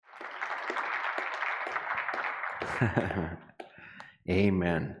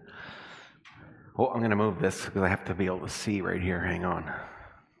Amen. Oh, I'm going to move this because I have to be able to see right here. Hang on.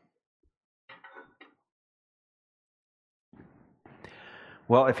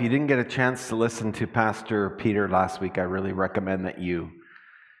 Well, if you didn't get a chance to listen to Pastor Peter last week, I really recommend that you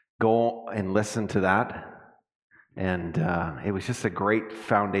go and listen to that. And it was just a great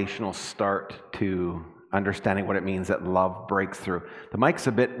foundational start to understanding what it means that love breaks through. The mic's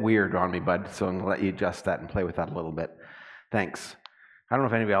a bit weird on me, bud, so I'm going to let you adjust that and play with that a little bit. Thanks. I don't know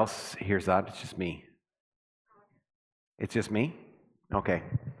if anybody else hears that. It's just me. It's just me? Okay.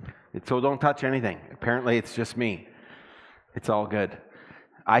 So don't touch anything. Apparently it's just me. It's all good.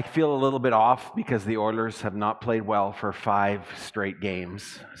 I feel a little bit off because the Oilers have not played well for 5 straight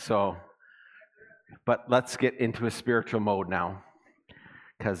games. But let's get into a spiritual mode now,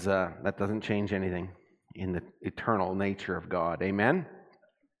 because that doesn't change anything in the eternal nature of God. Amen?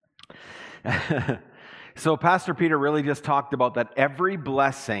 So Pastor Peter really just talked about that every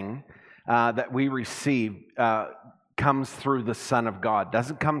blessing that we receive comes through the Son of God. It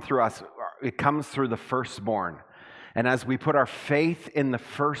doesn't come through us. It comes through the firstborn. And as we put our faith in the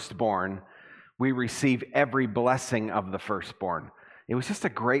firstborn, we receive every blessing of the firstborn. It was just a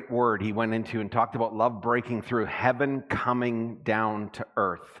great word he went into and talked about love breaking through, heaven coming down to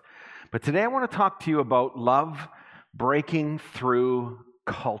earth. But today I want to talk to you about love breaking through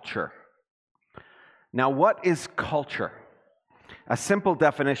culture. Now, what is culture? A simple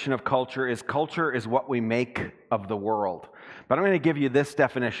definition of culture is what we make of the world. But I'm going to give you this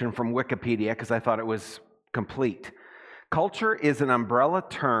definition from Wikipedia because I thought it was complete. Culture is an umbrella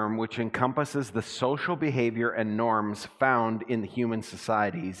term which encompasses the social behavior and norms found in human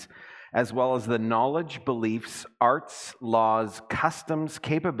societies, as well as the knowledge, beliefs, arts, laws, customs,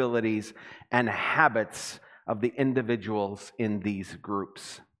 capabilities, and habits of the individuals in these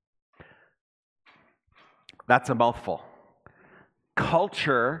groups. That's a mouthful.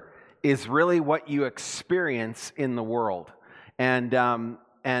 Culture is really what you experience in the world. And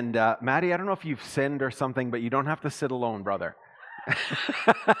Maddie, I don't know if you've sinned or something, but you don't have to sit alone, brother.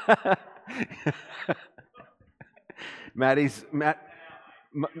 Maddie's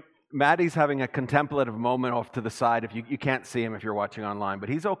having a contemplative moment off to the side. If you can't see him if you're watching online, but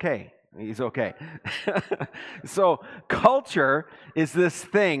he's okay. He's okay. So culture is this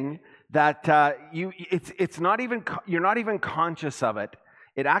thing that it's not even, you're not even conscious of it.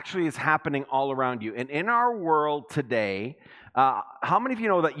 It actually is happening all around you. And in our world today, how many of you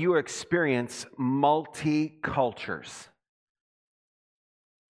know that you experience multi-cultures?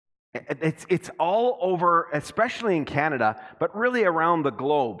 It's all over, especially in Canada, but really around the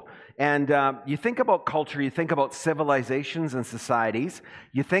globe. And you think about culture, you think about civilizations and societies.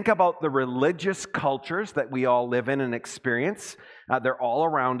 You think about the religious cultures that we all live in and experience. They're all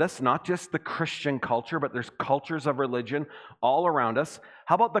around us, not just the Christian culture, but there's cultures of religion all around us.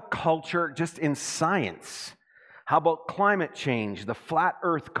 How about the culture just in science? How about climate change, the flat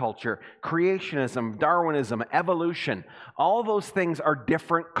earth culture, creationism, Darwinism, evolution? All those things are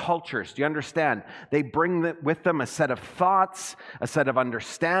different cultures. Do you understand? They bring with them a set of thoughts, a set of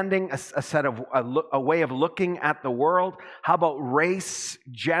understanding, a way of looking at the world. How about race,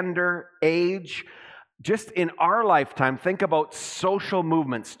 gender, age? Just in our lifetime, think about social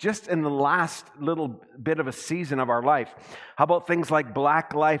movements, just in the last little bit of a season of our life. How about things like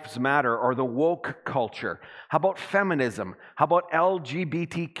Black Lives Matter or the woke culture? How about feminism? How about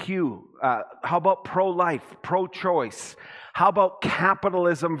LGBTQ? How about pro-life, pro-choice? How about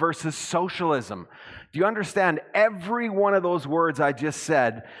capitalism versus socialism? Do you understand? Every one of those words I just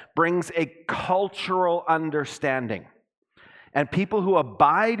said brings a cultural understanding. And people who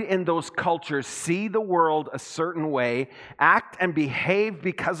abide in those cultures see the world a certain way, act and behave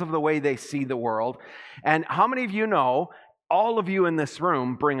because of the way they see the world. And how many of you know, all of you in this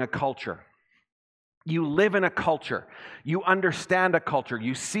room bring a culture? You live in a culture. You understand a culture.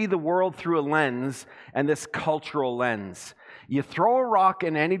 You see the world through a lens, and this cultural lens. You throw a rock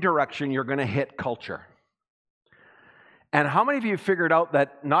in any direction, you're going to hit culture. And how many of you figured out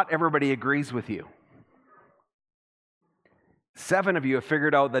that not everybody agrees with you? 7 of you have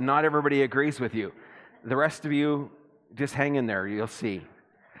figured out that not everybody agrees with you. The rest of you, just hang in there, you'll see.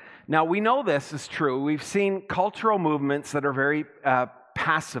 Now, we know this is true. We've seen cultural movements that are very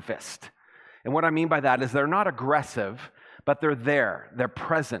pacifist. And what I mean by that is they're not aggressive, but they're there. They're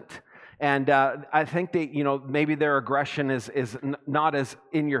present. And I think that, maybe their aggression is not as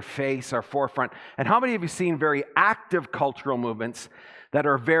in your face or forefront. And how many of you seen very active cultural movements that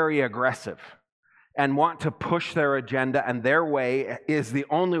are very aggressive and want to push their agenda, and their way is the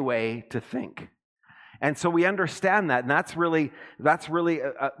only way to think? And so we understand that, and that's really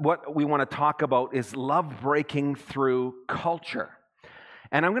what we want to talk about is love breaking through culture.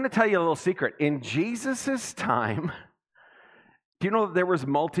 And I'm going to tell you a little secret. In Jesus' time, do you know that there was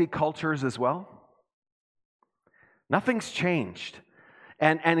multicultures as well? Nothing's changed.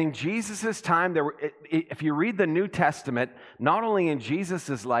 And in Jesus' time, if you read the New Testament, not only in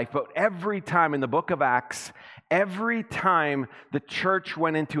Jesus' life, but every time in the book of Acts, every time the church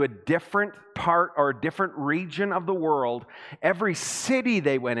went into a different part or a different region of the world, every city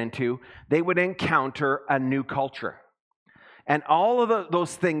they went into, they would encounter a new culture. And all of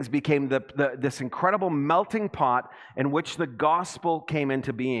those things became this incredible melting pot in which the gospel came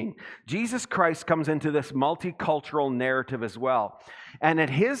into being. Jesus Christ comes into this multicultural narrative as well. And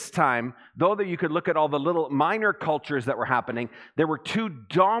at his time, though that you could look at all the little minor cultures that were happening, there were two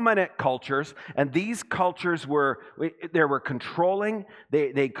dominant cultures, and these cultures were controlling.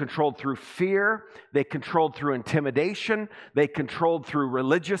 They controlled through fear. They controlled through intimidation. They controlled through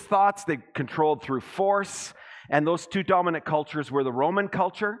religious thoughts. They controlled through force. And those two dominant cultures were the Roman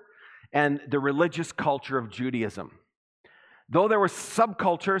culture and the religious culture of Judaism. Though there were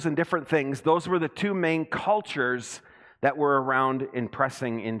subcultures and different things, those were the two main cultures that were around and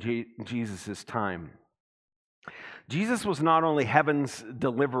pressing in Jesus' time. Jesus was not only heaven's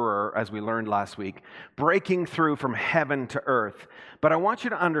deliverer, as we learned last week, breaking through from heaven to earth, but I want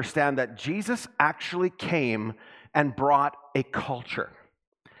you to understand that Jesus actually came and brought a culture.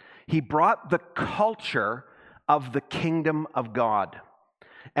 He brought the culture of the kingdom of God.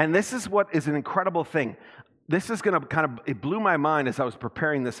 And this is what is an incredible thing. This is going to it blew my mind as I was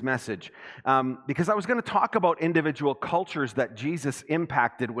preparing this message, because I was going to talk about individual cultures that Jesus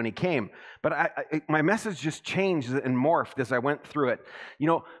impacted when he came. But my message just changed and morphed as I went through it. You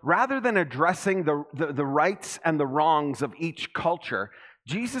know, rather than addressing the rights and the wrongs of each culture,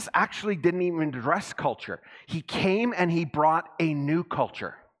 Jesus actually didn't even address culture. He came and he brought a new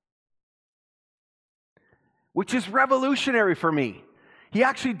culture, which is revolutionary for me. He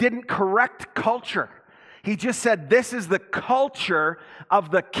actually didn't correct culture. He just said, this is the culture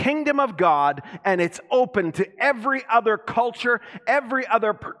of the kingdom of God, and it's open to every other culture, every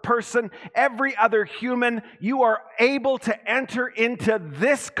other person, every other human. You are able to enter into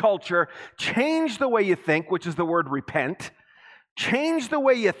this culture, change the way you think, which is the word repent, change the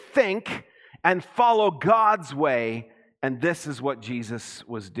way you think, and follow God's way, and this is what Jesus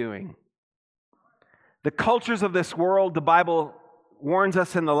was doing. The cultures of this world, the Bible warns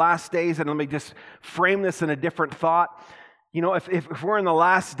us in the last days, and let me just frame this in a different thought. You know, if we're in the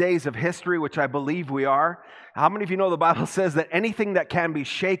last days of history, which I believe we are, how many of you know the Bible says that anything that can be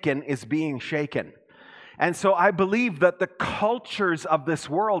shaken is being shaken? And so I believe that the cultures of this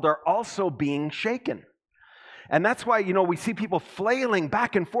world are also being shaken. And that's why, you know, we see people flailing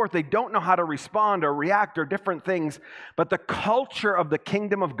back and forth. They don't know how to respond or react or different things. But the culture of the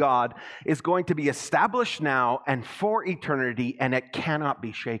kingdom of God is going to be established now and for eternity, and it cannot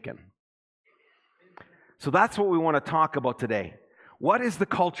be shaken. So that's what we want to talk about today. What is the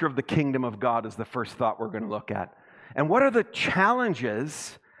culture of the kingdom of God is the first thought we're going to look at. And what are the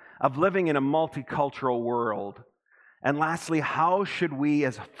challenges of living in a multicultural world? And lastly, how should we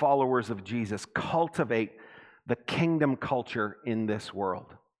as followers of Jesus cultivate the kingdom culture in this world?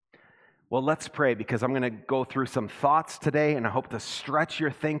 Well, let's pray, because I'm going to go through some thoughts today, and I hope to stretch your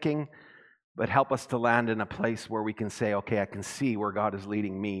thinking, but help us to land in a place where we can say, okay, I can see where God is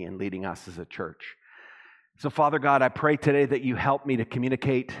leading me and leading us as a church. So, Father God, I pray today that you help me to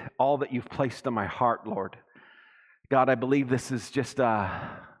communicate all that you've placed on my heart, Lord. God, I believe this is just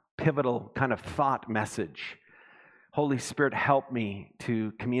a pivotal kind of thought message. Holy Spirit, help me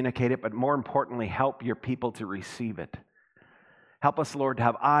to communicate it, but more importantly, help your people to receive it. Help us, Lord, to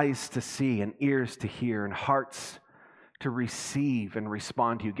have eyes to see and ears to hear and hearts to receive and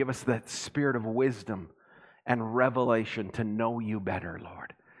respond to you. Give us that spirit of wisdom and revelation to know you better,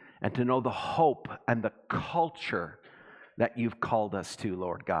 Lord, and to know the hope and the culture that you've called us to,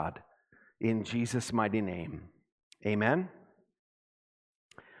 Lord God. In Jesus' mighty name, amen.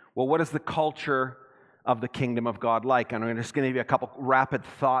 Well, what is the culture of the kingdom of God like? And I'm just going to give you a couple rapid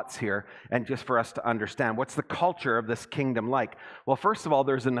thoughts here, and just for us to understand, what's the culture of this kingdom like? Well, first of all,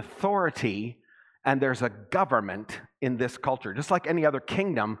 there's an authority and there's a government in this culture. Just like any other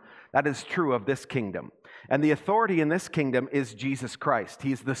kingdom, that is true of this kingdom. And the authority in this kingdom is Jesus Christ.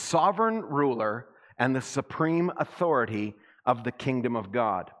 He's the sovereign ruler and the supreme authority of the kingdom of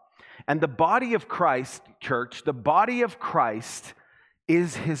God. And the body of Christ, church, the body of Christ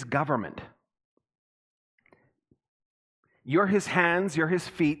is his government. You're his hands, you're his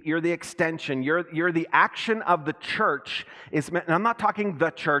feet, you're the extension, you're the action of the church. And I'm not talking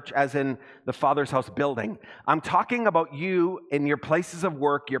the church as in the Father's house building. I'm talking about you in your places of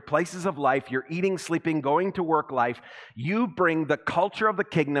work, your places of life, your eating, sleeping, going to work life. You bring the culture of the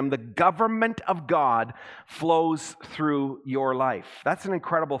kingdom, the government of God flows through your life. That's an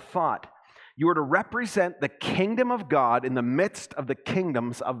incredible thought. You are to represent the kingdom of God in the midst of the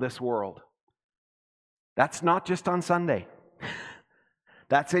kingdoms of this world. That's not just on Sunday.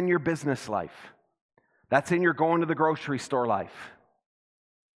 That's in your business life. That's in your going to the grocery store life.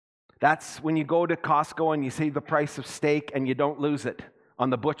 That's when you go to Costco and you see the price of steak and you don't lose it on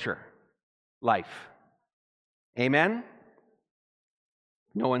the butcher life. Amen?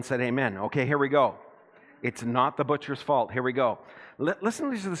 No one said amen. Okay, here we go. It's not the butcher's fault. Here we go.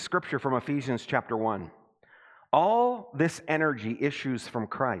 Listen to the scripture from Ephesians chapter 1. All this energy issues from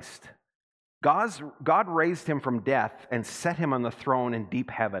Christ. God raised him from death and set him on the throne in deep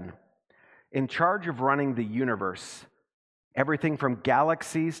heaven, in charge of running the universe, everything from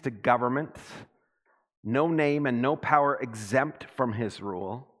galaxies to governments, no name and no power exempt from his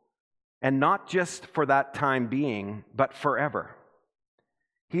rule, and not just for that time being, but forever.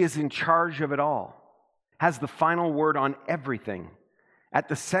 He is in charge of it all, has the final word on everything. At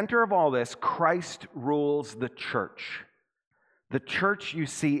the center of all this, Christ rules the church. The church, you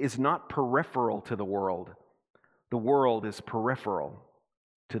see, is not peripheral to the world. The world is peripheral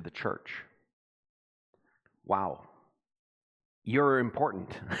to the church. Wow. You're important.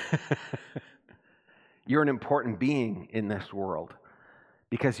 You're an important being in this world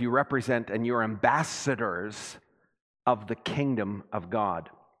because you represent and you're ambassadors of the kingdom of God.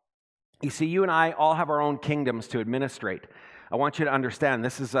 You see, you and I all have our own kingdoms to administrate. I want you to understand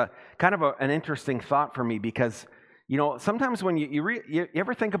this is an interesting thought for me because sometimes when you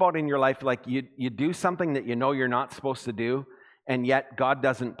ever think about in your life, like you do something that you know you're not supposed to do, and yet God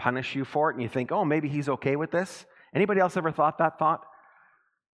doesn't punish you for it, and you think, oh, maybe he's okay with this? Anybody else ever thought that thought?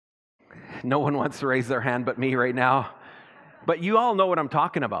 No one wants to raise their hand but me right now. But you all know what I'm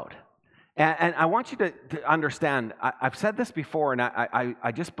talking about. And I want you to understand, I've said this before, and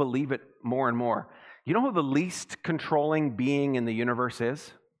I just believe it more and more. You know who the least controlling being in the universe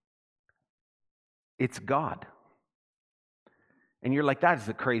is? It's God. And you're like, that is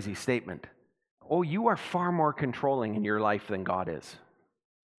a crazy statement. Oh, you are far more controlling in your life than God is.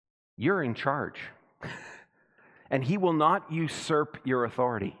 You're in charge. And he will not usurp your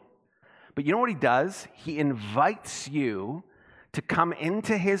authority. But you know what he does? He invites you to come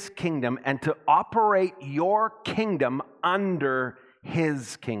into his kingdom and to operate your kingdom under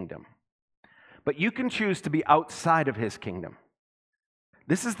his kingdom. But you can choose to be outside of his kingdom.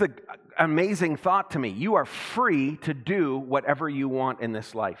 This is the amazing thought to me. You are free to do whatever you want in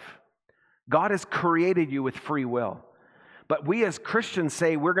this life. God has created you with free will. But we as Christians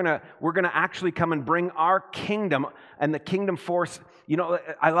say we're gonna actually come and bring our kingdom and the kingdom force.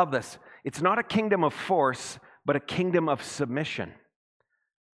 I love this. It's not a kingdom of force, but a kingdom of submission.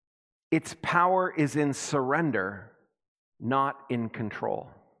 Its power is in surrender, not in control.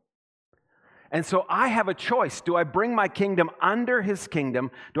 And so I have a choice. Do I bring my kingdom under his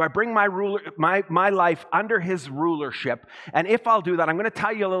kingdom? Do I bring my life under his rulership? And if I'll do that, I'm going to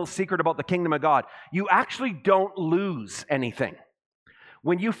tell you a little secret about the kingdom of God. You actually don't lose anything.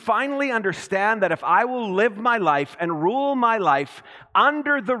 When you finally understand that if I will live my life and rule my life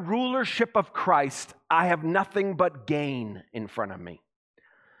under the rulership of Christ, I have nothing but gain in front of me.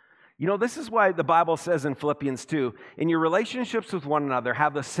 This is why the Bible says in Philippians 2, in your relationships with one another,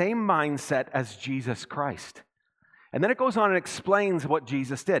 have the same mindset as Jesus Christ. And then it goes on and explains what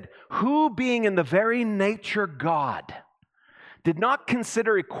Jesus did. Who, being in the very nature God, did not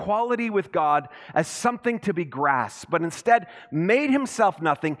consider equality with God as something to be grasped, but instead made himself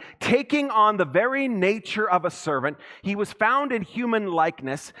nothing, taking on the very nature of a servant. He was found in human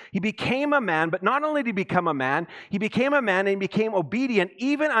likeness. He became a man, but not only did he become a man, he became a man and became obedient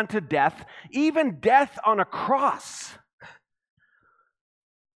even unto death, even death on a cross.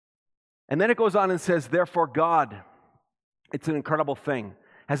 And then it goes on and says, therefore God, it's an incredible thing,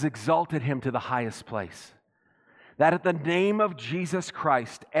 has exalted him to the highest place. That at the name of Jesus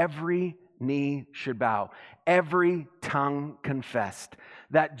Christ, every knee should bow, every tongue confessed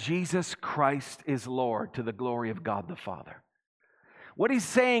that Jesus Christ is Lord to the glory of God the Father. What he's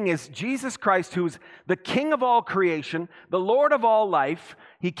saying is Jesus Christ, who's the King of all creation, the Lord of all life,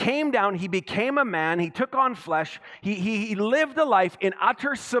 he came down, he became a man, he took on flesh, he lived a life in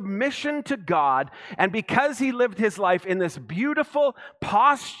utter submission to God, and because he lived his life in this beautiful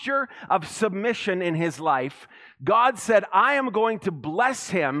posture of submission in his life, God said, I am going to bless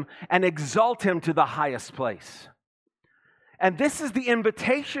him and exalt him to the highest place. And this is the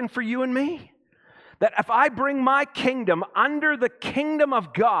invitation for you and me. That if I bring my kingdom under the kingdom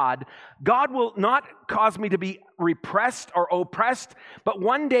of God, God will not cause me to be repressed or oppressed, but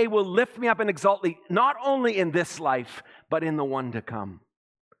one day will lift me up and exalt me, not only in this life, but in the one to come.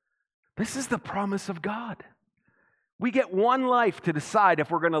 This is the promise of God. We get one life to decide if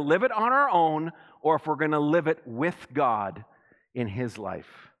we're going to live it on our own or if we're going to live it with God in His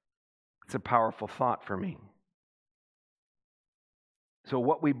life. It's a powerful thought for me. So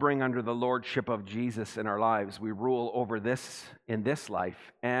what we bring under the lordship of Jesus in our lives, we rule over this in this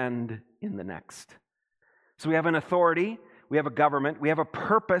life and in the next. So we have an authority, we have a government, we have a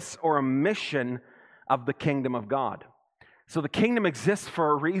purpose or a mission of the kingdom of God. So the kingdom exists for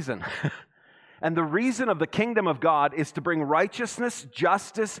a reason. And the reason of the kingdom of God is to bring righteousness,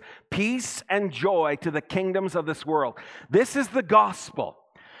 justice, peace, and joy to the kingdoms of this world. This is the gospel.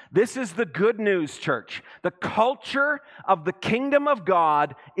 This is the good news, church. The culture of the kingdom of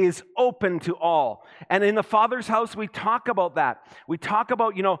God is open to all. And in the Father's house, we talk about that. We talk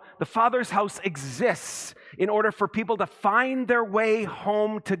about, the Father's house exists in order for people to find their way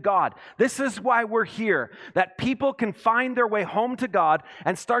home to God. This is why we're here, that people can find their way home to God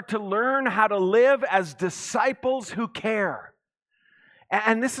and start to learn how to live as disciples who care.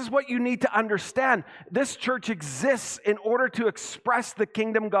 And this is what you need to understand. This church exists in order to express the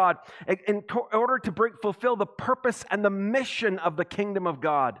kingdom of God, in order to fulfill the purpose and the mission of the kingdom of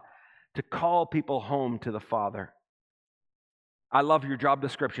God, to call people home to the Father. I love your job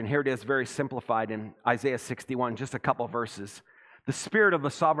description. Here it is, very simplified in Isaiah 61, just a couple verses. The Spirit of the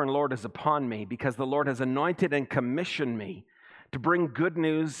Sovereign Lord is upon me, because the Lord has anointed and commissioned me to bring good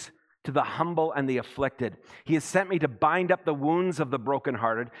news to the humble and the afflicted. He has sent me to bind up the wounds of the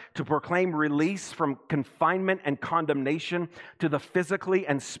brokenhearted, to proclaim release from confinement and condemnation to the physically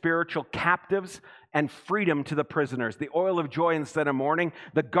and spiritual captives, and freedom to the prisoners, the oil of joy instead of mourning,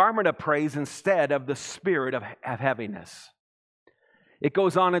 the garment of praise instead of the spirit of heaviness. It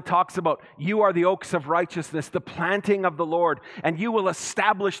goes on and talks about, you are the oaks of righteousness, the planting of the Lord, and you will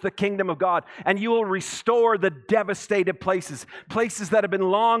establish the kingdom of God, and you will restore the devastated places that have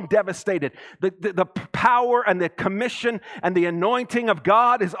been long devastated. The power and the commission and the anointing of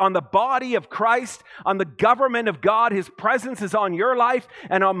God is on the body of Christ, on the government of God. His presence is on your life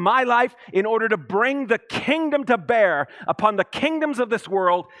and on my life in order to bring the kingdom to bear upon the kingdoms of this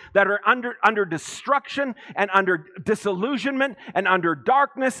world that are under destruction and under disillusionment and under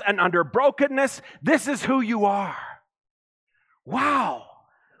darkness and under brokenness. This is who you are. Wow.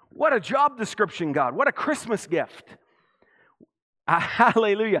 What a job description, God. What a Christmas gift.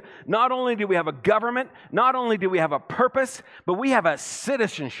 Hallelujah. Not only do we have a government, not only do we have a purpose, but we have a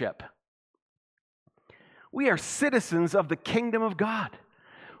citizenship. We are citizens of the kingdom of God.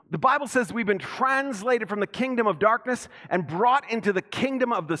 The Bible says we've been translated from the kingdom of darkness and brought into the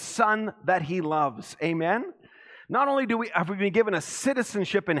kingdom of the Son that He loves. Amen? Not only have we been given a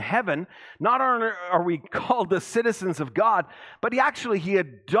citizenship in heaven, not only are we called the citizens of God, but He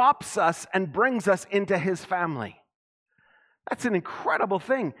adopts us and brings us into His family. That's an incredible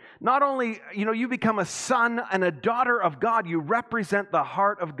thing. Not only, you become a son and a daughter of God, you represent the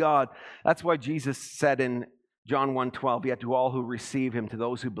heart of God. That's why Jesus said in John 1:12, yet to all who receive Him, to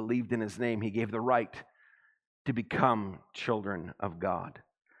those who believed in His name, He gave the right to become children of God.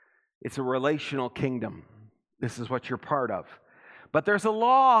 It's a relational kingdom. This is what you're part of. But there's a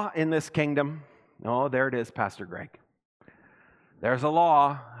law in this kingdom. Oh, there it is, Pastor Greg. There's a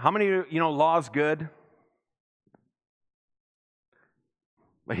law. How many, law's good?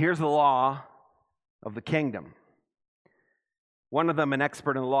 But here's the law of the kingdom. One of them, an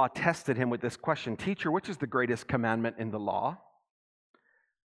expert in the law, tested Him with this question, Teacher, which is the greatest commandment in the law?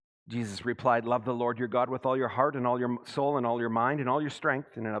 Jesus replied, love the Lord your God with all your heart and all your soul and all your mind and all your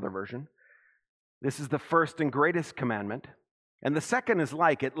strength, in another version. This is the first and greatest commandment. And the second is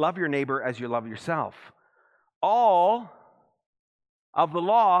like it, love your neighbor as you love yourself. All of the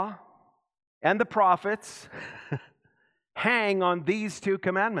law and the prophets hang on these two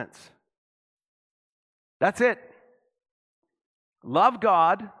commandments. That's it. Love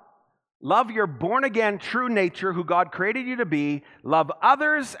God, love your born-again true nature who God created you to be, love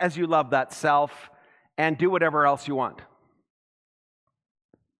others as you love that self, and do whatever else you want.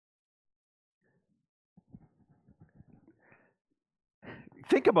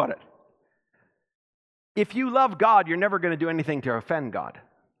 Think about it. If you love God, you're never going to do anything to offend God.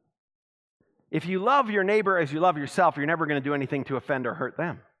 If you love your neighbor as you love yourself, you're never going to do anything to offend or hurt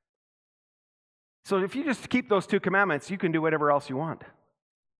them. So if you just keep those two commandments, you can do whatever else you want.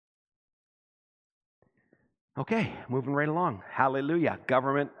 Okay, moving right along. Hallelujah.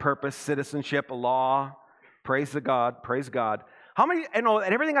 Government, purpose, citizenship, law, Praise the God, praise God. How many, and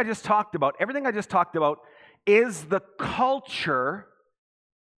everything I just talked about, is the culture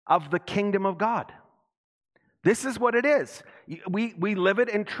of the kingdom of God. This is what it is. We live it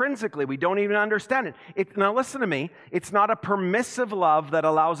intrinsically. We don't even understand it. Now listen to me. It's not a permissive love that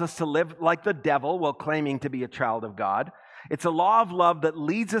allows us to live like the devil while claiming to be a child of God. It's a law of love that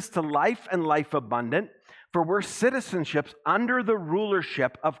leads us to life and life abundant, for we're citizenships under the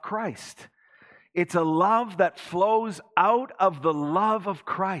rulership of Christ. It's a love that flows out of the love of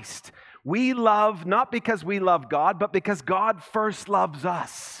Christ. We love not because we love God, but because God first loves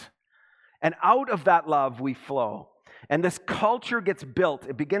us. And out of that love we flow. And this culture gets built.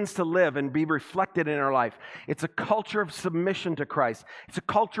 It begins to live and be reflected in our life. It's a culture of submission to Christ. It's a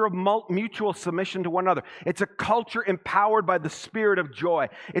culture of mutual submission to one another. It's a culture empowered by the spirit of joy.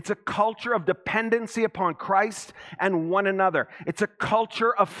 It's a culture of dependency upon Christ and one another. It's a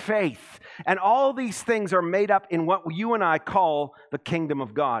culture of faith. And all these things are made up in what you and I call the kingdom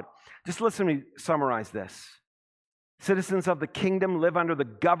of God. Just listen to me summarize this. Citizens of the kingdom live under the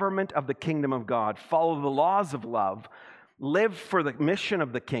government of the kingdom of God, follow the laws of love, live for the mission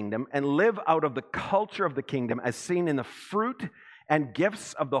of the kingdom, and live out of the culture of the kingdom as seen in the fruit and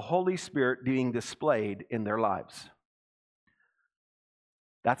gifts of the Holy Spirit being displayed in their lives.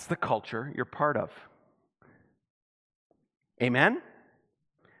 That's the culture you're part of. Amen?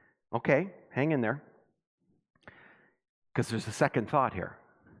 Okay, hang in there. Because there's a second thought here.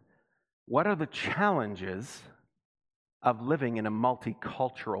 What are the challenges of living in a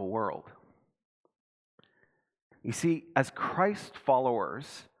multicultural world? You see, as Christ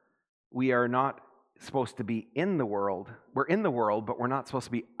followers, we are not supposed to be in the world. We're in the world, but we're not supposed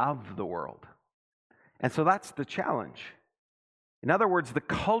to be of the world. And so that's the challenge. In other words, the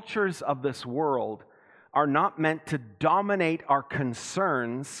cultures of this world are not meant to dominate our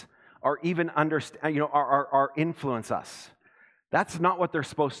concerns or even understand, or influence us. That's not what they're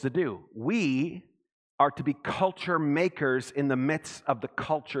supposed to do. We are to be culture makers in the midst of the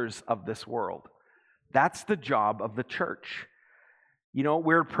cultures of this world. That's the job of the church.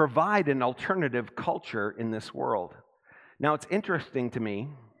 We're to provide an alternative culture in this world. Now, it's interesting to me.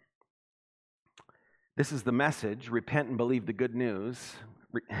 This is the message. Repent and believe the good news.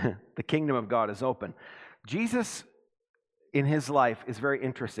 The kingdom of God is open. Jesus, in his life, is very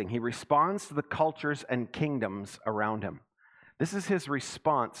interesting. He responds to the cultures and kingdoms around him. This is his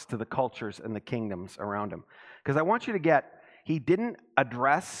response to the cultures and the kingdoms around him. Because I want you to get, he didn't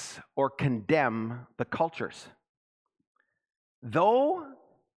address or condemn the cultures. Though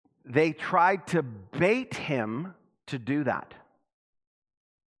they tried to bait him to do that.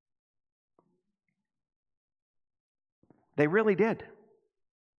 They really did.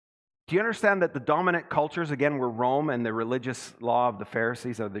 Do you understand that the dominant cultures, again, were Rome and the religious law of the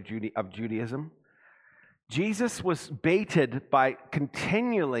Pharisees of Judaism? Jesus was baited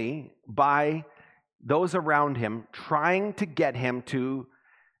continually by those around him, trying to get him to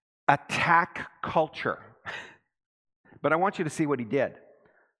attack culture. But I want you to see what he did.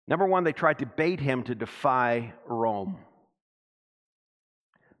 Number one, they tried to bait him to defy Rome.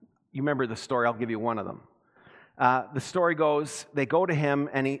 You remember the story, I'll give you one of them. The story goes, they go to him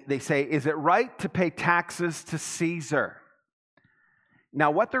and they say, "Is it right to pay taxes to Caesar?" Now,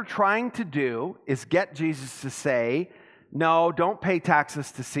 what they're trying to do is get Jesus to say, "No, don't pay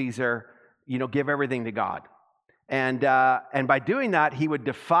taxes to Caesar. Give everything to God." And by doing that, he would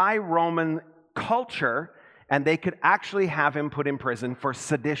defy Roman culture, and they could actually have him put in prison for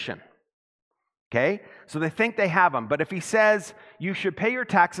sedition. Okay? So they think they have him. But if he says, "You should pay your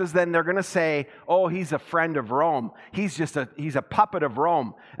taxes," then they're going to say, "Oh, he's a friend of Rome. He's a puppet of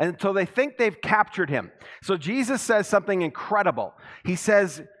Rome." And so they think they've captured him. So Jesus says something incredible. He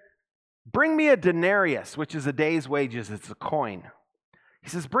says, "Bring me a denarius," which is a day's wages. It's a coin. He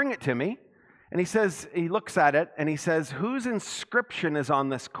says, "Bring it to me." And he looks at it and he says, "Whose inscription is on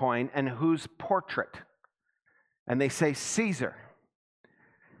this coin and whose portrait?" And they say, "Caesar."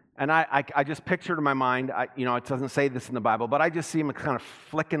 And I just pictured in my mind, it doesn't say this in the Bible, but I just see him kind of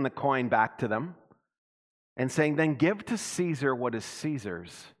flicking the coin back to them and saying, "Then give to Caesar what is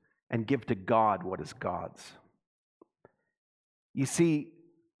Caesar's and give to God what is God's." You see,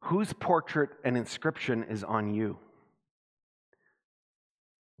 whose portrait and inscription is on you?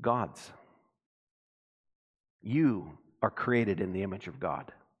 God's. You are created in the image of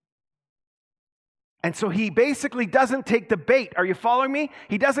God. And so he basically doesn't take the bait. Are you following me?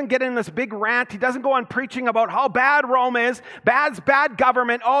 He doesn't get in this big rant. He doesn't go on preaching about how bad Rome is, bad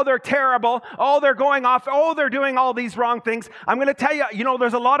government, oh, they're terrible, oh, they're going off, oh, they're doing all these wrong things. I'm going to tell you,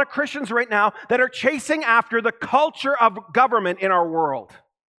 there's a lot of Christians right now that are chasing after the culture of government in our world.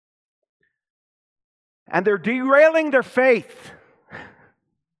 And they're derailing their faith.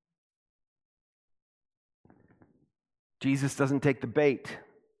 Jesus doesn't take the bait.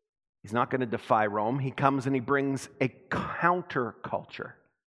 He's not going to defy Rome. He comes and he brings a counterculture.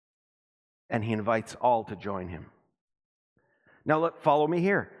 And he invites all to join him. Now, follow me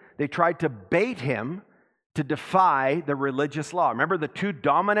here. They tried to bait him to defy the religious law. Remember, the two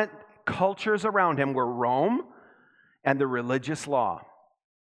dominant cultures around him were Rome and the religious law.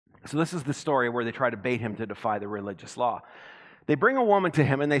 So this is the story where they try to bait him to defy the religious law. They bring a woman to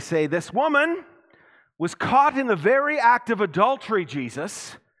him and they say, this woman was caught in the very act of adultery,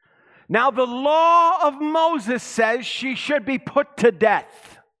 Jesus. Now the law of Moses says she should be put to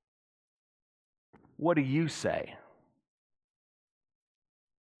death. What do you say?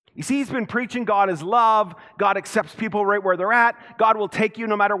 You see, he's been preaching God is love. God accepts people right where they're at. God will take you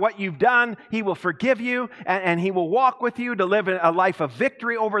no matter what you've done. He will forgive you, and he will walk with you to live a life of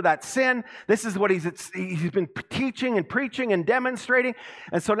victory over that sin. This is what he's been teaching and preaching and demonstrating.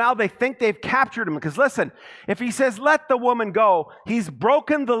 And so now they think they've captured him. Because listen, if he says, let the woman go, he's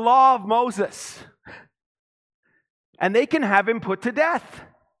broken the law of Moses. And they can have him put to death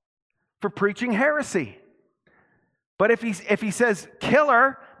for preaching heresy. But if he says, kill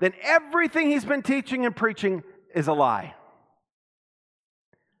her, then everything he's been teaching and preaching is a lie.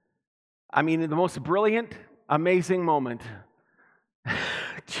 I mean, in the most brilliant, amazing moment,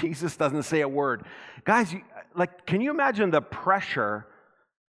 Jesus doesn't say a word. Guys, can you imagine the pressure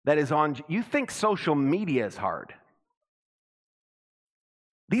that is on? You think social media is hard.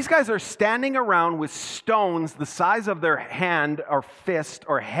 These guys are standing around with stones the size of their hand or fist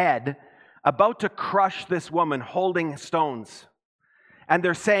or head, about to crush this woman holding stones. And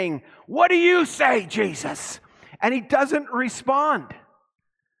they're saying, what do you say, Jesus? And he doesn't respond.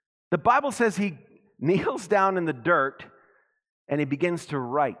 The Bible says he kneels down in the dirt and he begins to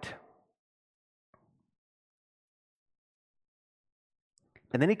write.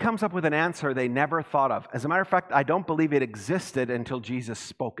 And then he comes up with an answer they never thought of. As a matter of fact, I don't believe it existed until Jesus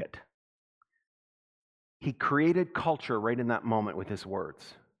spoke it. He created culture right in that moment with his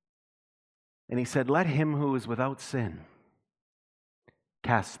words. And he said, let him who is without sin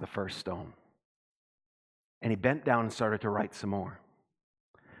cast the first stone. And he bent down and started to write some more.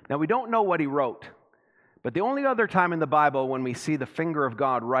 Now, we don't know what he wrote, but the only other time in the Bible when we see the finger of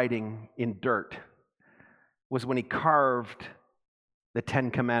God writing in dirt was when he carved the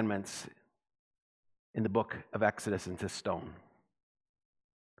 10 Commandments in the book of Exodus into stone.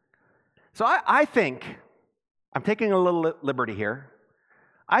 So I think, I'm taking a little liberty here,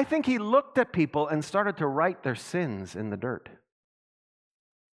 I think he looked at people and started to write their sins in the dirt.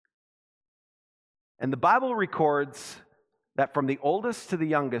 And the Bible records that from the oldest to the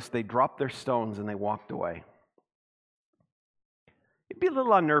youngest, they dropped their stones and they walked away. It'd be a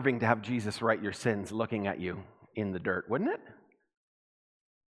little unnerving to have Jesus write your sins looking at you in the dirt, wouldn't it?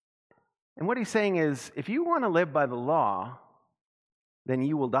 And what he's saying is, if you want to live by the law, then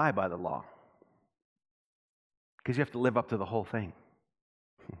you will die by the law. Because you have to live up to the whole thing.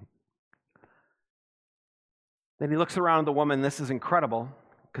 Then he looks around the woman. This is incredible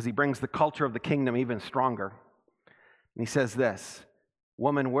because he brings the culture of the kingdom even stronger. And he says this,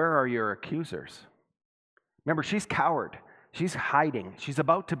 woman, where are your accusers? Remember, she's coward. She's hiding. She's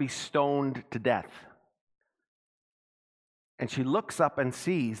about to be stoned to death. And she looks up and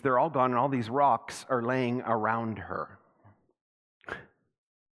sees they're all gone and all these rocks are laying around her.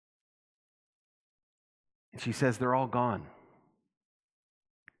 And she says they're all gone.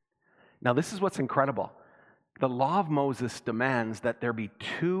 Now, this is what's incredible. The law of Moses demands that there be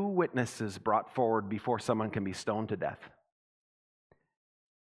 2 witnesses brought forward before someone can be stoned to death.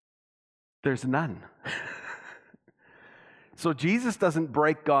 There's none. So Jesus doesn't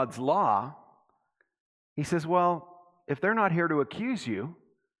break God's law. He says, well, if they're not here to accuse you,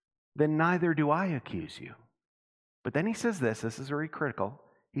 then neither do I accuse you. But then he says this is very critical.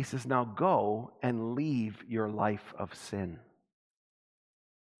 He says, now go and leave your life of sin.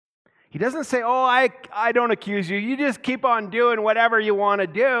 He doesn't say, oh, I don't accuse you. You just keep on doing whatever you want to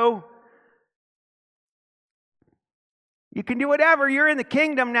do. You can do whatever. You're in the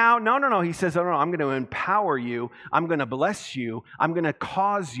kingdom now. No. He says, oh, no, I'm going to empower you. I'm going to bless you. I'm going to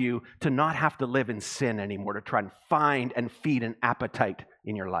cause you to not have to live in sin anymore, to try and find and feed an appetite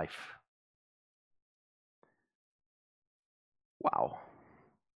in your life. Wow.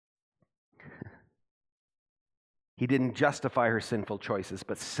 He didn't justify her sinful choices,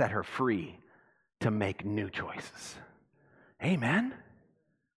 but set her free to make new choices. Amen?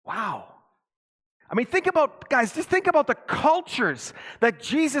 Wow. I mean, just think about the cultures that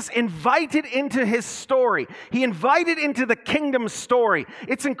Jesus invited into his story. He invited into the kingdom story.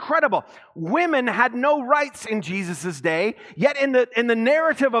 It's incredible. Women had no rights in Jesus' day, yet in the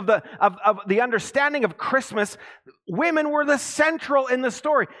narrative of the understanding of Christmas, women were the central in the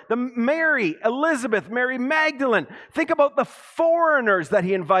story. The Mary, Elizabeth, Mary Magdalene. Think about the foreigners that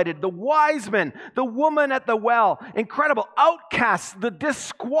he invited, the wise men, the woman at the well. Incredible. Outcasts, the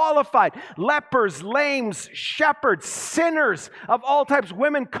disqualified, lepers, lames, shepherds, sinners of all types,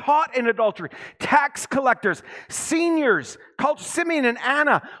 women caught in adultery, tax collectors, seniors, called Simeon and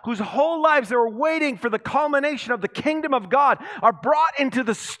Anna, whose whole lives they were waiting for the culmination of the kingdom of God, are brought into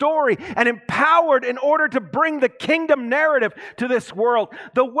the story and empowered in order to bring the kingdom narrative to this world.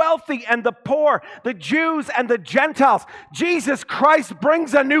 The wealthy and the poor, the Jews and the Gentiles. Jesus Christ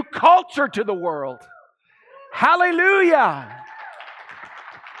brings a new culture to the world. Hallelujah!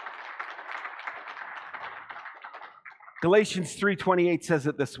 Galatians 3:28 says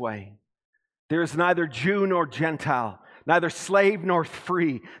it this way. There is neither Jew nor Gentile, neither slave nor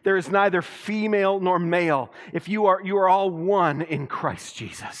free. There is neither female nor male. If you are all one in Christ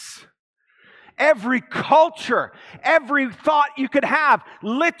Jesus. Every culture, every thought you could have,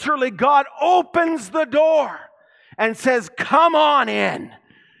 literally God opens the door and says, come on in.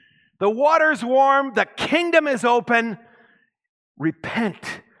 The water's warm, the kingdom is open.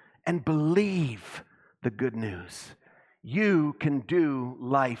 Repent and believe the good news. You can do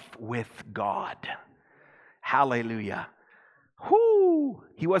life with God. Hallelujah. Whoo!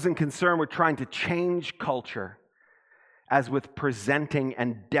 He wasn't concerned with trying to change culture as with presenting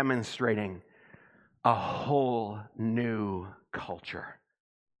and demonstrating a whole new culture.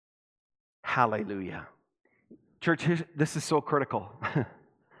 Hallelujah. Church, this is so critical.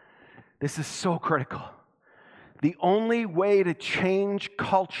 This is so critical. The only way to change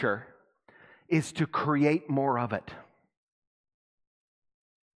culture is to create more of it.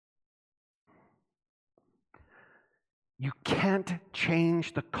 You can't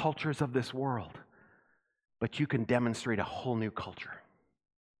change the cultures of this world, but you can demonstrate a whole new culture.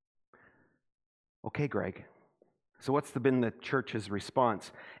 Okay, Greg. So what's been the church's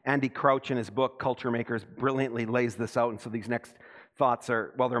response? Andy Crouch in his book, Culture Makers, brilliantly lays this out. And so these next thoughts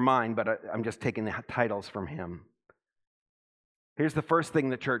are, well, they're mine, but I'm just taking the titles from him. Here's the first thing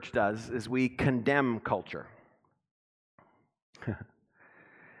the church does, is we condemn culture.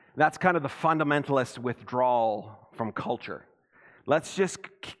 That's kind of the fundamentalist withdrawal from culture. Let's just,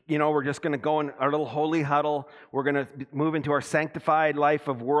 we're just going to go in our little holy huddle. We're going to move into our sanctified life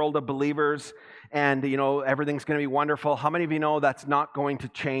of world of believers, and, everything's going to be wonderful. How many of you know that's not going to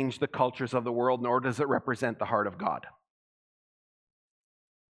change the cultures of the world, nor does it represent the heart of God?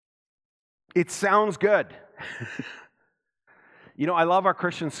 It sounds good. I love our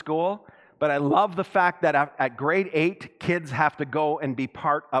Christian school, but I love the fact that at grade 8, kids have to go and be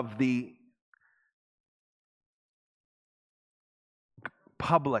part of the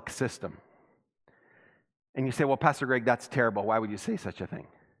public system. And you say, well, Pastor Greg, that's terrible. Why would you say such a thing?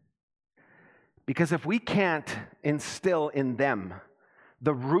 Because if we can't instill in them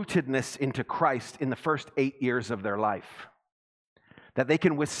the rootedness into Christ in the first 8 years of their life, that they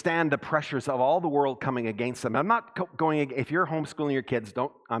can withstand the pressures of all the world coming against them. I'm not going, if you're homeschooling your kids,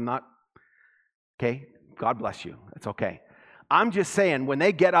 okay? God bless you. It's okay. I'm just saying, when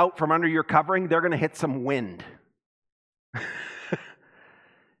they get out from under your covering, they're going to hit some wind.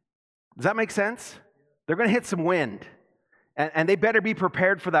 Does that make sense? They're going to hit some wind. And they better be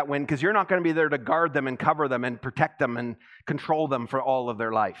prepared for that wind, because you're not going to be there to guard them and cover them and protect them and control them for all of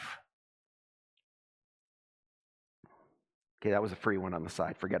their life. Okay, that was a free one on the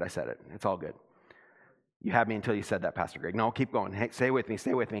side. Forget I said it. It's all good. You had me until you said that, Pastor Greg. No, keep going. Hey, stay with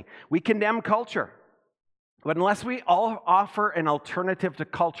me. We condemn culture. But unless we all offer an alternative to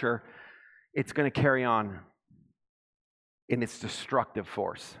culture, it's going to carry on in its destructive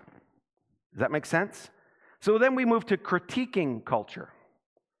force. Does that make sense? So then we move to critiquing culture.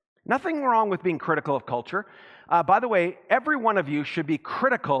 Nothing wrong with being critical of culture. By the way, every one of you should be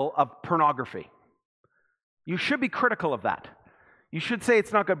critical of pornography. You should be critical of that. You should say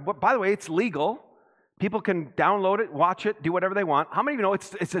it's not good. But by the way, it's legal. People can download it, watch it, do whatever they want. How many of you know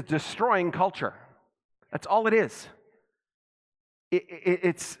it's a destroying culture? That's all it is.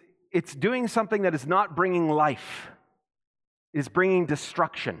 It's doing something that is not bringing life. It's bringing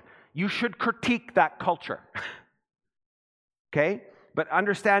destruction. You should critique that culture. Okay? But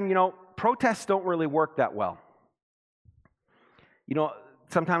understand, protests don't really work that well.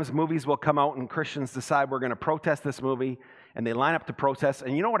 Sometimes movies will come out and Christians decide we're going to protest this movie, and they line up to protest,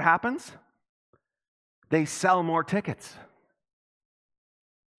 and you know what happens? They sell more tickets.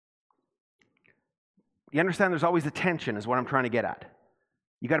 You understand there's always a tension is what I'm trying to get at.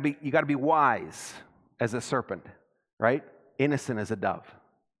 You got to be wise as a serpent, right? Innocent as a dove.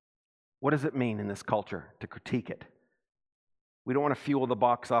 What does it mean in this culture to critique it? We don't want to fuel the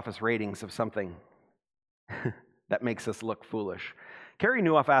box office ratings of something that makes us look foolish. Kerry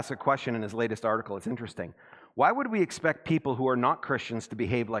Newhoff asked a question in his latest article. It's interesting. Why would we expect people who are not Christians to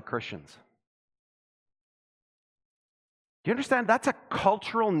behave like Christians? Do you understand? That's a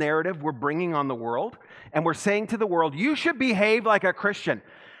cultural narrative we're bringing on the world, and we're saying to the world, you should behave like a Christian.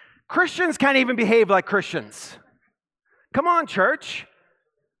 Christians can't even behave like Christians. Come on, church.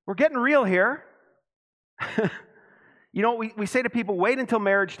 We're getting real here. You know, we say to people, wait until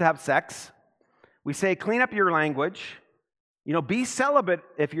marriage to have sex. We say, clean up your language. You know, be celibate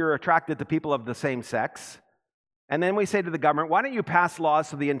if you're attracted to people of the same sex. And then we say to the government, why don't you pass laws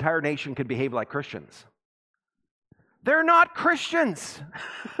so the entire nation could behave like Christians? They're not Christians.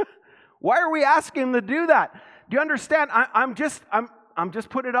 Why are we asking them to do that? Do you understand? I'm just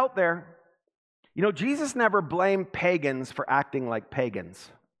putting it out there. You know, Jesus never blamed pagans for acting like pagans.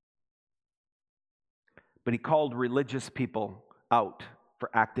 But he called religious people out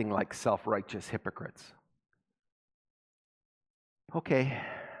for acting like self-righteous hypocrites. Okay.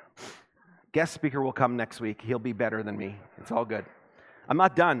 Guest speaker will come next week. He'll be better than me. It's all good. I'm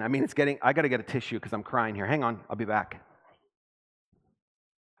not done. I mean, I got to get a tissue because I'm crying here. Hang on. I'll be back.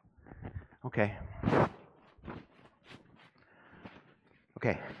 Okay.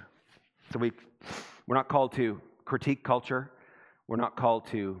 So we're not called to critique culture. We're not called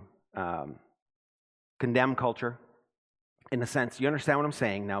to condemn culture. In a sense, you understand what I'm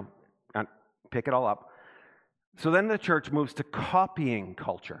saying? Now, pick it all up. So then the church moves to copying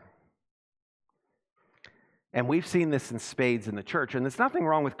culture. And we've seen this in spades in the church, and there's nothing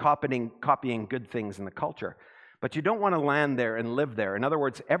wrong with copying good things in the culture. But you don't want to land there and live there. In other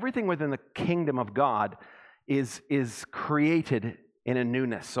words, everything within the kingdom of God is created in a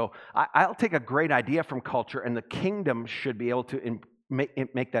newness. So I'll take a great idea from culture, and the kingdom should be able to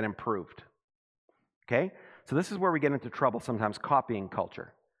make that improved. Okay? So this is where we get into trouble sometimes, copying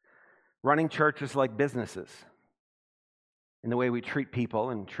culture. Running churches like businesses. In the way we treat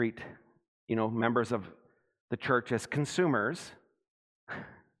people and treat, members of the church as consumers.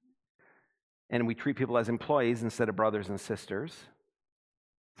 And we treat people as employees instead of brothers and sisters.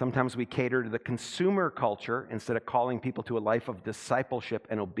 Sometimes we cater to the consumer culture instead of calling people to a life of discipleship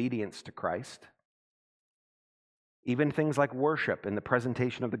and obedience to Christ. Even things like worship and the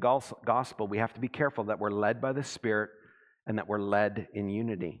presentation of the gospel, we have to be careful that we're led by the Spirit and that we're led in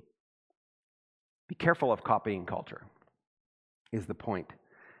unity. Be careful of copying culture, is the point.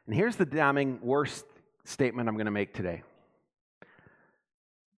 And here's the damning worst statement I'm going to make today.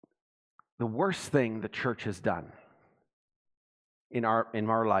 The worst thing the church has done in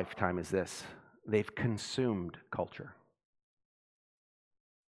our lifetime is this. They've consumed culture.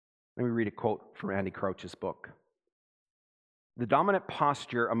 Let me read a quote from Andy Crouch's book. The dominant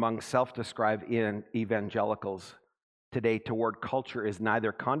posture among self-described evangelicals today toward culture is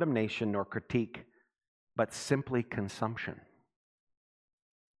neither condemnation nor critique, but simply consumption.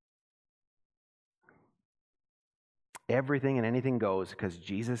 Everything and anything goes because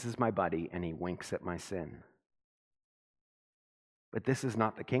Jesus is my buddy and he winks at my sin. But this is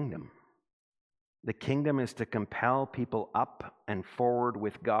not the kingdom. The kingdom is to compel people up and forward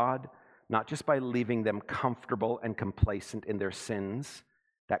with God, not just by leaving them comfortable and complacent in their sins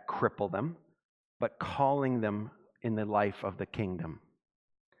that cripple them, but calling them in the life of the kingdom.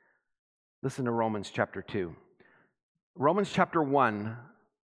 Listen to Romans chapter 2. Romans chapter 1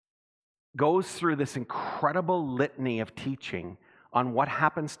 goes through this incredible litany of teaching on what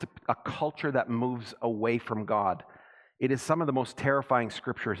happens to a culture that moves away from God. It is some of the most terrifying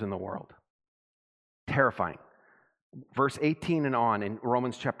scriptures in the world. Terrifying. Verse 18 and on in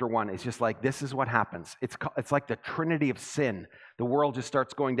Romans chapter 1 is just like, this is what happens. It's like the trinity of sin. The world just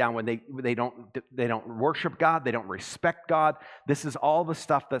starts going down when they don't worship God, they don't respect God. This is all the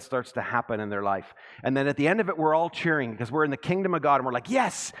stuff that starts to happen in their life. And then at the end of it, we're all cheering because we're in the kingdom of God and we're like,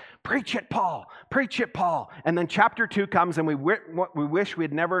 yes, preach it, Paul, preach it, Paul. And then chapter 2 comes and we wish we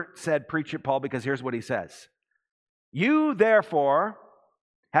had never said preach it, Paul, because here's what he says. You, therefore,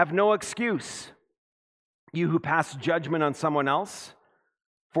 have no excuse, you who pass judgment on someone else.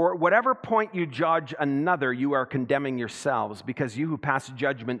 For at whatever point you judge another, you are condemning yourselves, because you who pass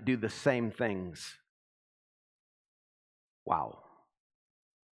judgment do the same things. Wow.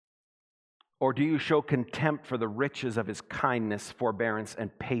 Or do you show contempt for the riches of his kindness, forbearance,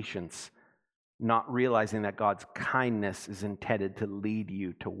 and patience, not realizing that God's kindness is intended to lead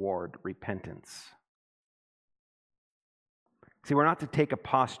you toward repentance? See, we're not to take a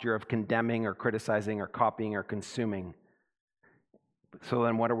posture of condemning or criticizing or copying or consuming. So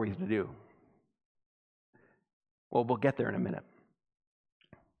then what are we to do? Well, we'll get there in a minute.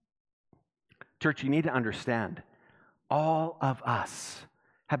 Church, you need to understand, all of us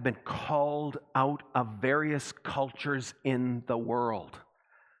have been called out of various cultures in the world.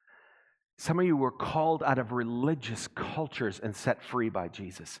 Some of you were called out of religious cultures and set free by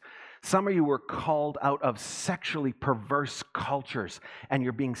Jesus. Some of you were called out of sexually perverse cultures and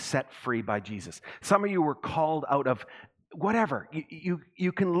you're being set free by Jesus. Some of you were called out of whatever.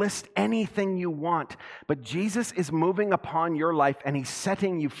 You can list anything you want, but Jesus is moving upon your life and He's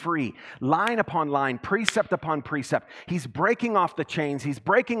setting you free, line upon line, precept upon precept. He's breaking off the chains. He's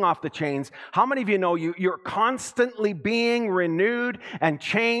breaking off the chains. How many of you know you're constantly being renewed and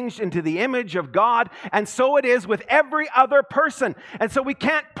changed into the image of God? And so it is with every other person. And so we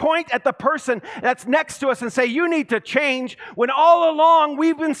can't point at the person that's next to us and say, you need to change, when all along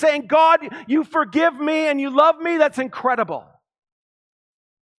we've been saying, God, you forgive me and you love me. That's incredible.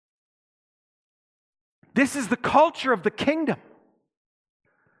 This is the culture of the kingdom.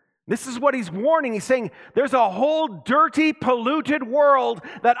 This is what He's warning. He's saying, there's a whole dirty, polluted world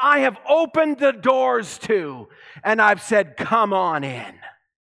that I have opened the doors to, and I've said, come on in.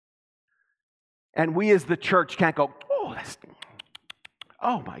 And we as the church can't go,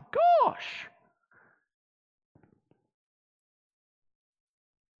 oh my gosh.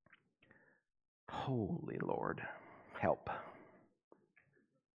 Holy Lord, help.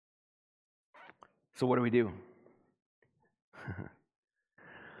 So what do we do?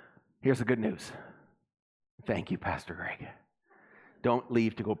 Here's the good news. Thank you, Pastor Greg. Don't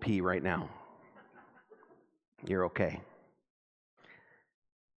leave to go pee right now. You're okay.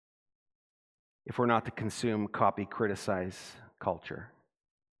 If we're not to consume, copy, criticize culture,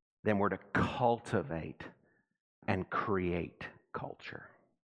 then we're to cultivate and create culture.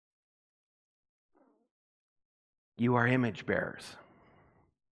 You are image bearers.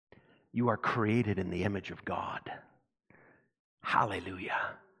 You are created in the image of God. Hallelujah.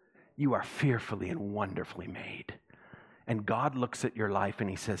 You are fearfully and wonderfully made. And God looks at your life and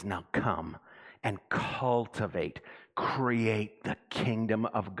He says, now come and cultivate, create the kingdom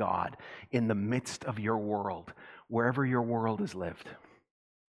of God in the midst of your world, wherever your world is lived.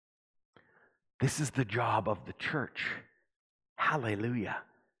 This is the job of the church. Hallelujah.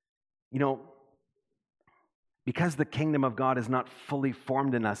 You know, because the kingdom of God is not fully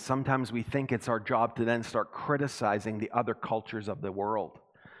formed in us, sometimes we think it's our job to then start criticizing the other cultures of the world.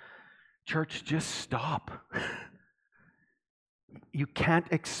 Church, just stop. You can't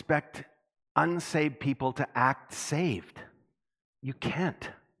expect unsaved people to act saved. You can't.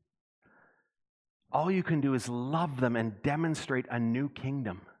 All you can do is love them and demonstrate a new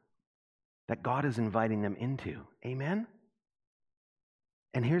kingdom that God is inviting them into. Amen?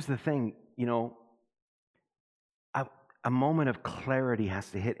 And here's the thing, you know, a moment of clarity has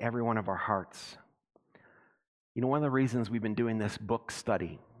to hit every one of our hearts. You know, one of the reasons we've been doing this book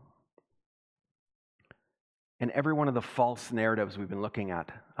study, and every one of the false narratives we've been looking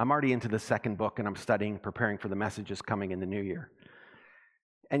at, I'm already into the second book and I'm studying, preparing for the messages coming in the new year.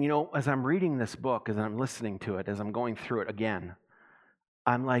 And you know, as I'm reading this book, as I'm listening to it, as I'm going through it again,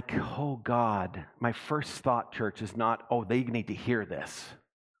 I'm like, oh God, my first thought, church, is not, oh, they need to hear this.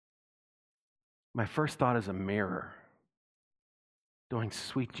 My first thought is a mirror. Going,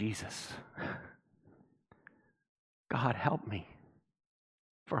 sweet Jesus, God help me,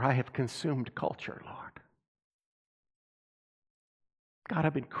 for I have consumed culture, Lord. God,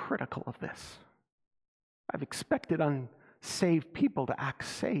 I've been critical of this. I've expected unsaved people to act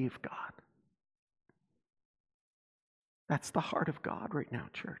saved, God. That's the heart of God right now,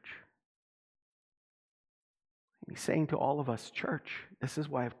 church. And He's saying to all of us, church, this is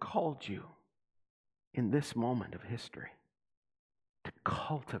why I've called you in this moment of history. To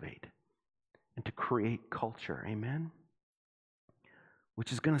cultivate and to create culture, amen?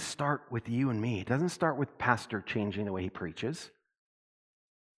 Which is going to start with you and me. It doesn't start with pastor changing the way he preaches.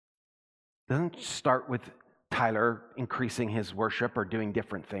 It doesn't start with Tyler increasing his worship or doing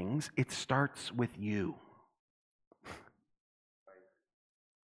different things. It starts with you.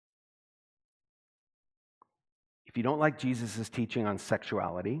 If you don't like Jesus' teaching on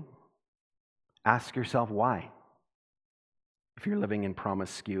sexuality, ask yourself why. If you're living in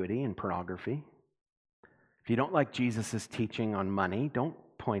promiscuity and pornography, if you don't like Jesus' teaching on money, don't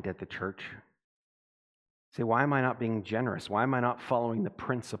point at the church. Say, why am I not being generous? Why am I not following the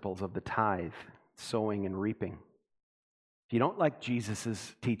principles of the tithe, sowing and reaping? If you don't like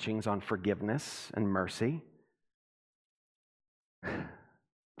Jesus' teachings on forgiveness and mercy,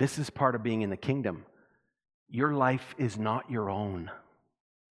 this is part of being in the kingdom. Your life is not your own.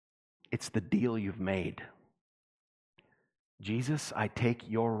 It's the deal you've made. Jesus, I take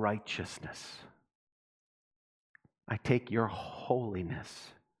your righteousness. I take your holiness,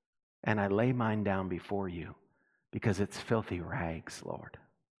 and I lay mine down before you because it's filthy rags, Lord.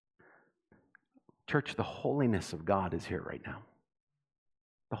 Church, the holiness of God is here right now.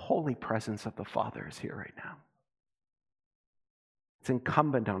 The holy presence of the Father is here right now. It's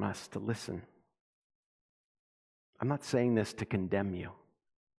incumbent on us to listen. I'm not saying this to condemn you.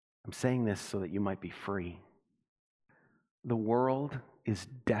 I'm saying this so that you might be free. The world is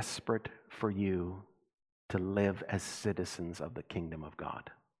desperate for you to live as citizens of the kingdom of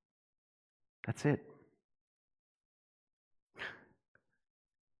God. That's it.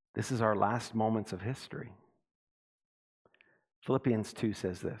 This is our last moments of history. Philippians 2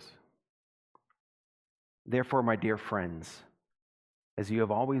 says this. Therefore, my dear friends, as you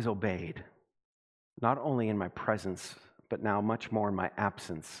have always obeyed, not only in my presence, but now much more in my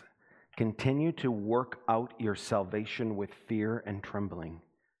absence, continue to work out your salvation with fear and trembling.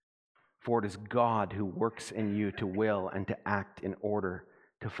 For it is God who works in you to will and to act in order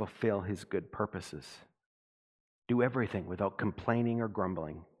to fulfill his good purposes. Do everything without complaining or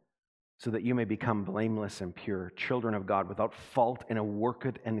grumbling, so that you may become blameless and pure, children of God, without fault in a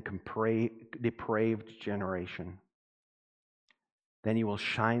warped and depraved generation. Then you will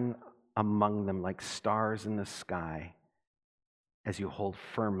shine among them like stars in the sky as you hold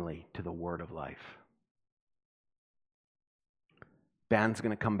firmly to the word of life. Band's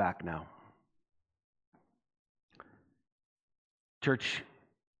going to come back now. Church,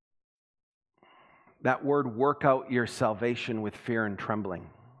 that word, work out your salvation with fear and trembling.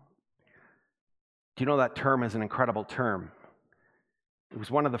 Do you know that term is an incredible term? It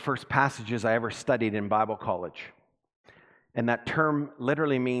was one of the first passages I ever studied in Bible college. And that term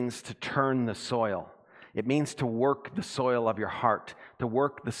literally means to turn the soil. It means to work the soil of your heart, to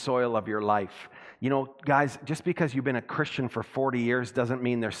work the soil of your life. You know, guys, just because you've been a Christian for 40 years doesn't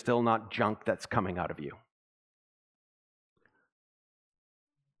mean there's still not junk that's coming out of you.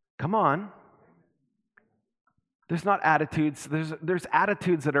 Come on. There's not attitudes. There's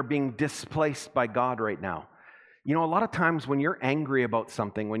attitudes that are being displaced by God right now. You know, a lot of times when you're angry about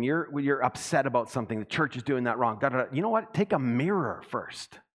something, when you're upset about something, the church is doing that wrong, you know what? Take a mirror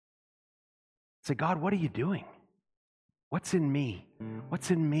first. Say, God, what are you doing? What's in me? What's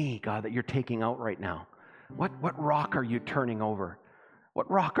in me, God, that you're taking out right now? What rock are you turning over?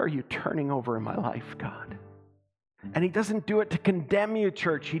 What rock are you turning over in my life, God? And he doesn't do it to condemn you,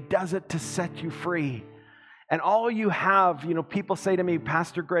 church. He does it to set you free. And all you have, you know, people say to me,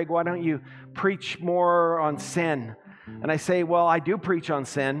 Pastor Greg, why don't you preach more on sin? And I say, well, I do preach on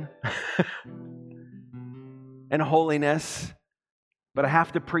sin and holiness, but I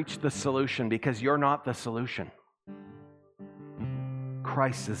have to preach the solution because you're not the solution.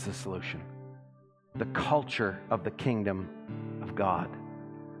 Christ is the solution. The culture of the kingdom of God.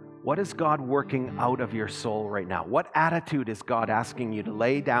 What is God working out of your soul right now? What attitude is God asking you to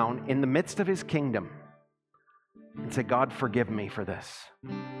lay down in the midst of his kingdom? And say, God, forgive me for this.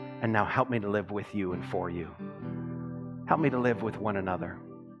 And now help me to live with you and for you. Help me to live with one another.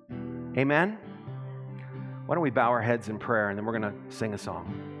 Amen? Why don't we bow our heads in prayer and then we're going to sing a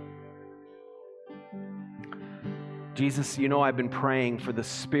song. Jesus, you know I've been praying for the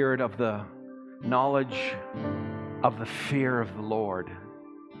spirit of the knowledge of the fear of the Lord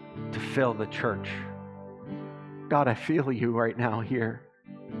to fill the church. God, I feel you right now here.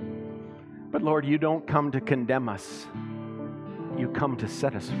 But Lord, you don't come to condemn us. You come to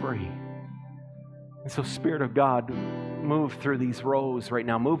set us free. And so, Spirit of God, move through these rows right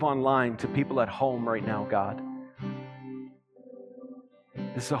now. Move online to people at home right now, God.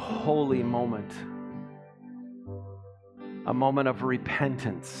 This is a holy moment. A moment of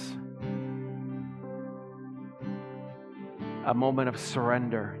repentance. A moment of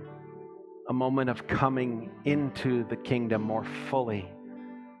surrender. A moment of coming into the kingdom more fully.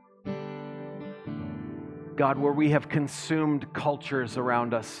 God, where we have consumed cultures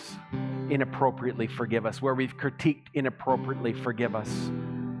around us inappropriately, forgive us. Where we've critiqued inappropriately, forgive us.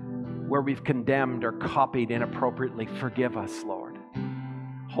 Where we've condemned or copied inappropriately, forgive us, Lord.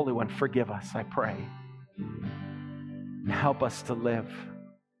 Holy One, forgive us, I pray. And help us to live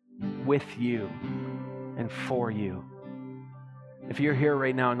with you and for you. If you're here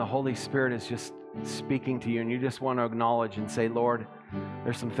right now and the Holy Spirit is just speaking to you and you just want to acknowledge and say, Lord,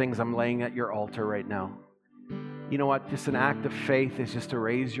 there's some things I'm laying at your altar right now. You know what? Just an act of faith is just to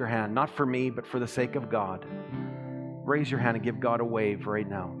raise your hand, not for me, but for the sake of God. Raise your hand and give God a wave right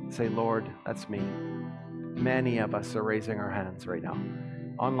now. Say, Lord, that's me. Many of us are raising our hands right now.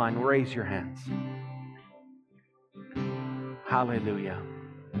 Online, raise your hands. Hallelujah.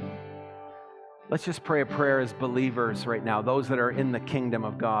 Let's just pray a prayer as believers right now, those that are in the kingdom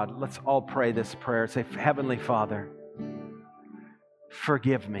of God. Let's all pray this prayer. Say, Heavenly Father,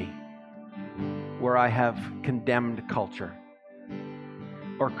 forgive me where I have condemned culture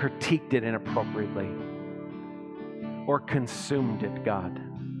or critiqued it inappropriately or consumed it, God.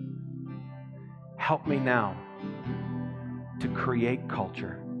 Help me now to create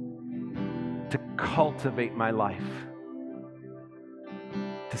culture, to cultivate my life,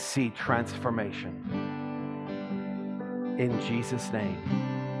 to see transformation. In Jesus' name,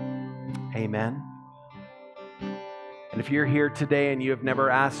 amen. And if you're here today and you have never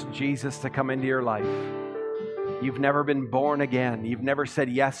asked Jesus to come into your life, you've never been born again, you've never said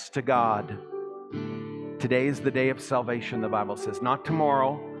yes to God, today is the day of salvation, the Bible says. Not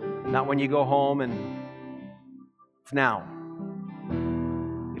tomorrow, not when you go home, and it's now.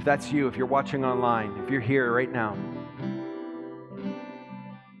 If that's you, if you're watching online, if you're here right now,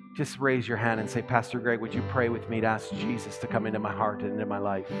 just raise your hand and say, Pastor Greg, would you pray with me to ask Jesus to come into my heart and into my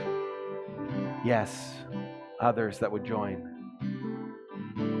life? Yes. Others that would join.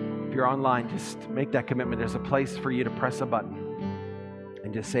 If you're online, just make that commitment. There's a place for you to press a button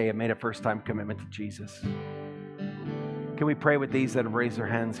and just say, I made a first-time commitment to Jesus. Can we pray with these that have raised their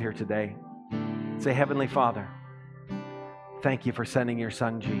hands here today? Say, Heavenly Father, thank you for sending your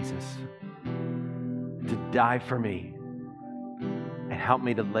Son, Jesus, to die for me and help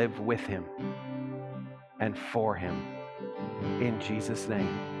me to live with him and for him. In Jesus'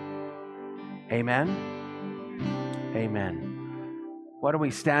 name. Amen. Amen. Why don't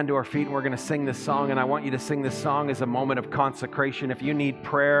we stand to our feet and we're going to sing this song, and I want you to sing this song as a moment of consecration. If you need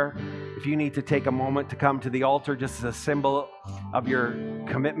prayer, if you need to take a moment to come to the altar just as a symbol of your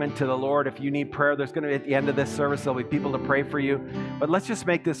commitment to the Lord, if you need prayer, there's going to be, at the end of this service, there'll be people to pray for you. But let's just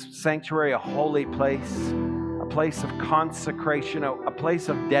make this sanctuary a holy place, a place of consecration, a place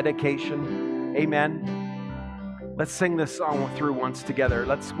of dedication. Amen. Let's sing this song through once together.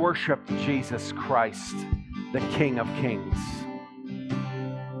 Let's worship Jesus Christ, the King of Kings.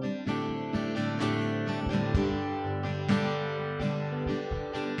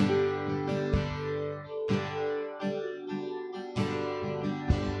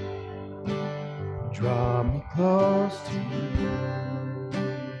 Draw me close to you.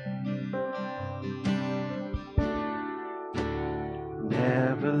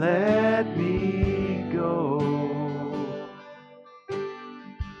 Never let me go.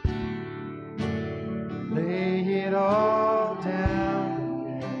 Lay it all down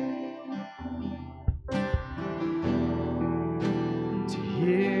again, to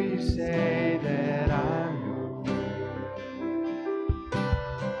hear you say that I'm your friend.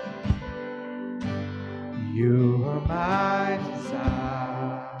 You are my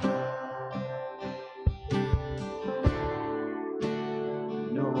desire.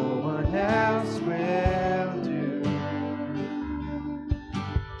 No one else will do.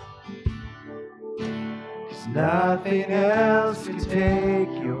 'Cause nothing else can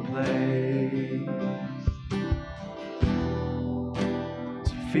take your place.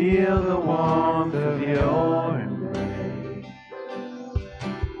 To feel the warmth of your embrace.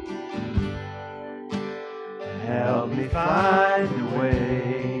 Help me find a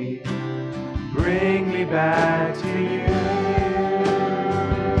way. Bring me back to you.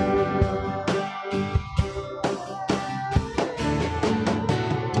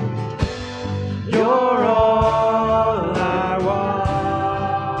 You're all I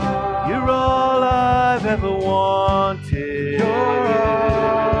want. You're all I've ever wanted. You're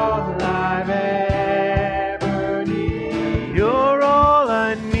all I've ever needed. You're all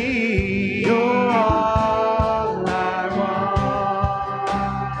I need. You're all I want.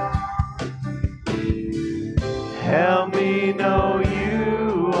 Help me know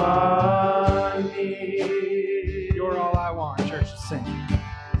you are near. You're all I want. Church, sing.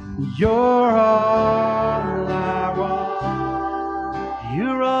 You're all I want.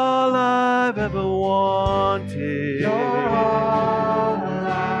 You're all I've ever wanted. You're all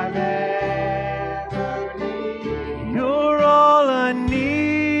I've ever needed. You're all I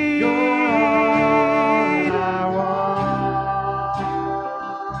need. You're all I want.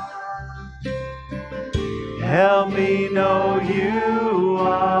 Help me know you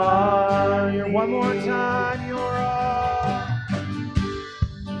are. One more time.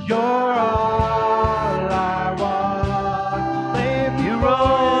 You're all I want. You're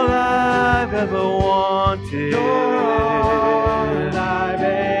all I've ever wanted. You're all I've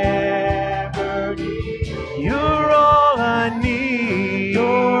ever needed. You're all I need.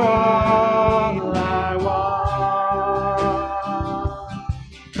 You're all I want.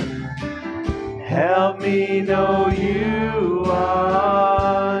 Help me know you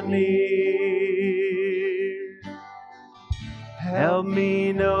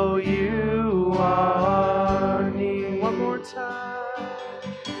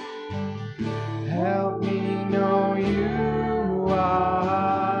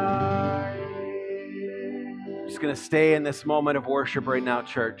going to stay in this moment of worship right now,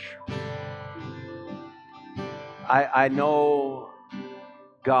 church. I know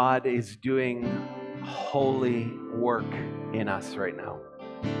God is doing holy work in us right now.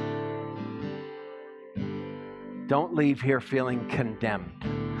 Don't leave here feeling condemned.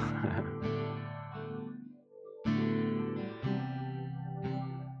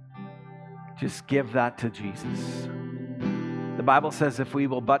 Just give that to Jesus. The Bible says if we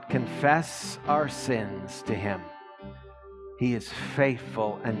will but confess our sins to Him, He is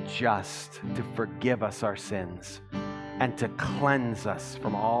faithful and just to forgive us our sins and to cleanse us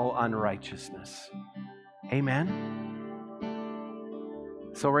from all unrighteousness. Amen?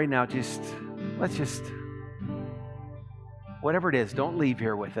 So right now, let's whatever it is, don't leave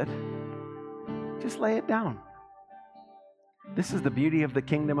here with it. Just lay it down. This is the beauty of the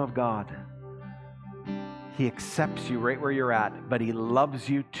kingdom of God. He accepts you right where you're at, but He loves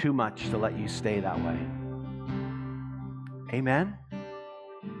you too much to let you stay that way. Amen?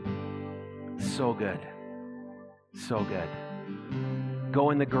 So good. So good.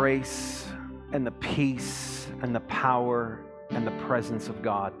 Go in the grace and the peace and the power and the presence of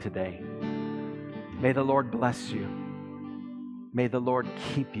God today. May the Lord bless you. May the Lord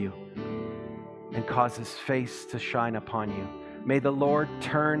keep you and cause His face to shine upon you. May the Lord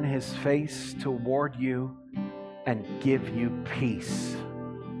turn His face toward you and give you peace.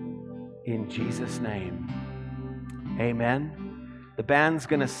 In Jesus' name, amen. The band's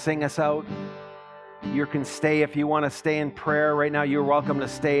going to sing us out. You can stay if you want to stay in prayer right now. You're welcome to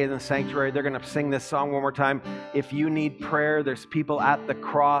stay in the sanctuary. They're going to sing this song one more time. If you need prayer, there's people at the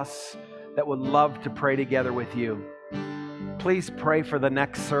cross that would love to pray together with you. Please pray for the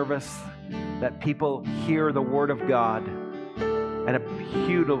next service, that people hear the Word of God and a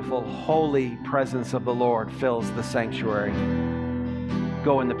beautiful, holy presence of the Lord fills the sanctuary.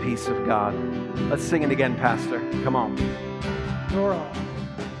 Go in the peace of God. Let's sing it again, Pastor. Come on. Nora.